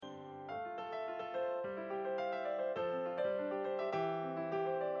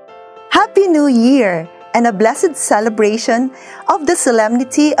Happy New Year and a blessed celebration of the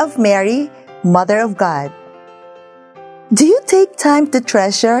Solemnity of Mary, Mother of God. Do you take time to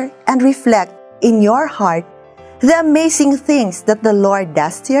treasure and reflect in your heart the amazing things that the Lord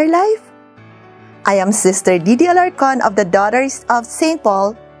does to your life? I am Sister Didi Alarcon of the Daughters of St.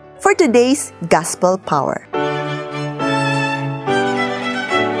 Paul for today's Gospel Power.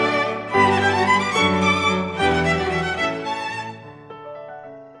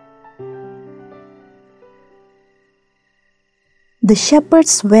 The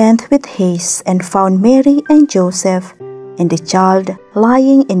shepherds went with haste and found Mary and Joseph and the child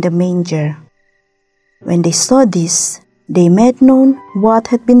lying in the manger. When they saw this, they made known what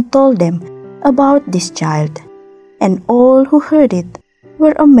had been told them about this child, and all who heard it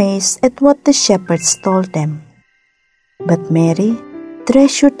were amazed at what the shepherds told them. But Mary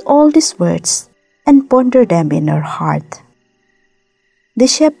treasured all these words and pondered them in her heart. The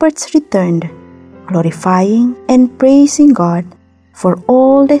shepherds returned, glorifying and praising God for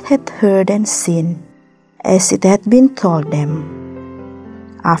all they had heard and seen, as it had been told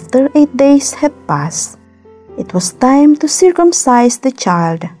them. After 8 days had passed, it was time to circumcise the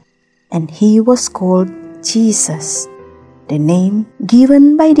child, and he was called Jesus, the name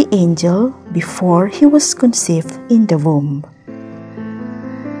given by the angel before he was conceived in the womb.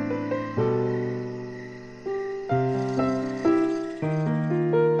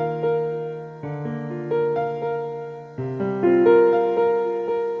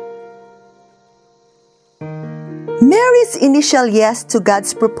 Mary's initial yes to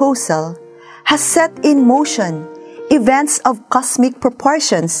God's proposal has set in motion events of cosmic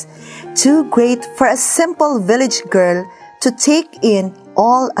proportions, too great for a simple village girl to take in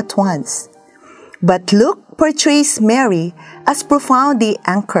all at once. But Luke portrays Mary as profoundly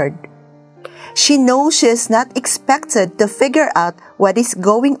anchored. She knows she is not expected to figure out what is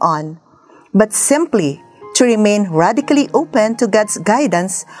going on, but simply to remain radically open to God's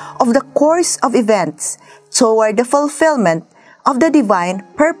guidance of the course of events toward the fulfillment of the divine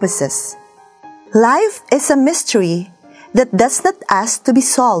purposes. Life is a mystery that does not ask to be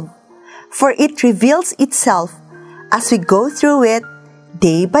solved, for it reveals itself as we go through it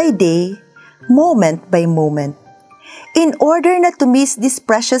day by day, moment by moment. In order not to miss this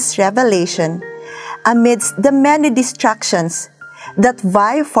precious revelation, amidst the many distractions that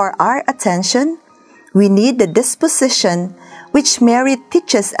vie for our attention, we need the disposition which Mary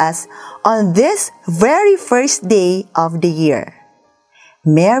teaches us on this very first day of the year.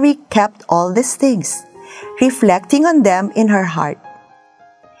 Mary kept all these things, reflecting on them in her heart.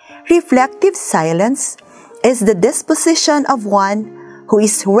 Reflective silence is the disposition of one who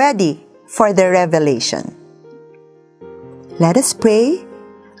is ready for the revelation. Let us pray.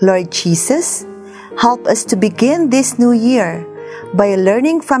 Lord Jesus, help us to begin this new year by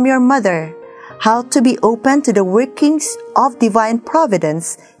learning from your mother how to be open to the workings of divine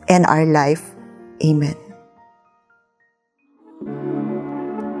providence in our life. Amen.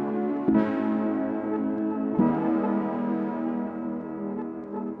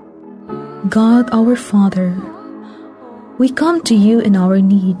 God our Father, we come to you in our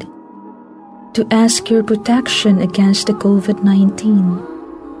need to ask your protection against the COVID-19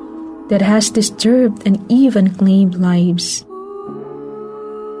 that has disturbed and even claimed lives.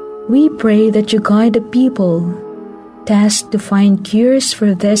 We pray that you guide the people tasked to find cures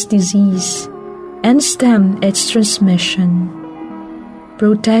for this disease and stem its transmission.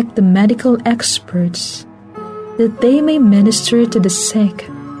 Protect the medical experts that they may minister to the sick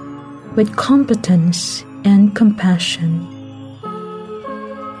with competence and compassion.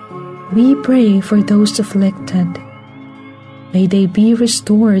 We pray for those afflicted. May they be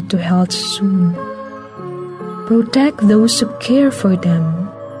restored to health soon. Protect those who care for them.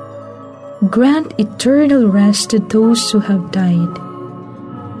 Grant eternal rest to those who have died.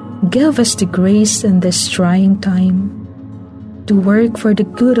 Give us the grace in this trying time to work for the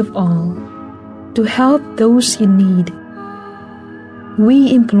good of all, to help those in need.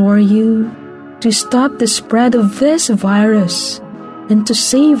 We implore you to stop the spread of this virus and to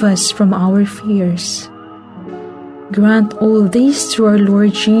save us from our fears. Grant all this through our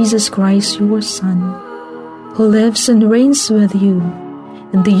Lord Jesus Christ, your Son, who lives and reigns with you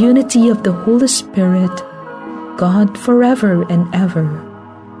in the unity of the Holy Spirit, God forever and ever.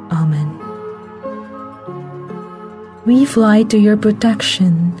 Amen. We fly to your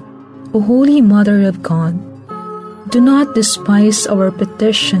protection, O Holy Mother of God. Do not despise our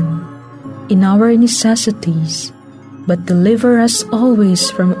petition in our necessities, but deliver us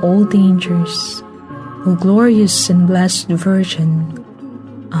always from all dangers. O glorious and blessed Virgin.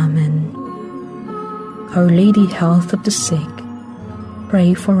 Amen. Our Lady, health of the sick,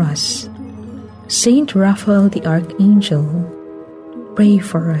 pray for us. Saint Raphael the Archangel, pray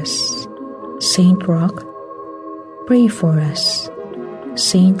for us. Saint Roch, pray for us.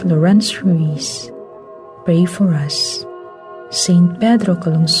 Saint Lawrence Ruiz, pray for us. Saint Pedro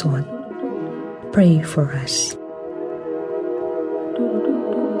Calungsod, pray for us.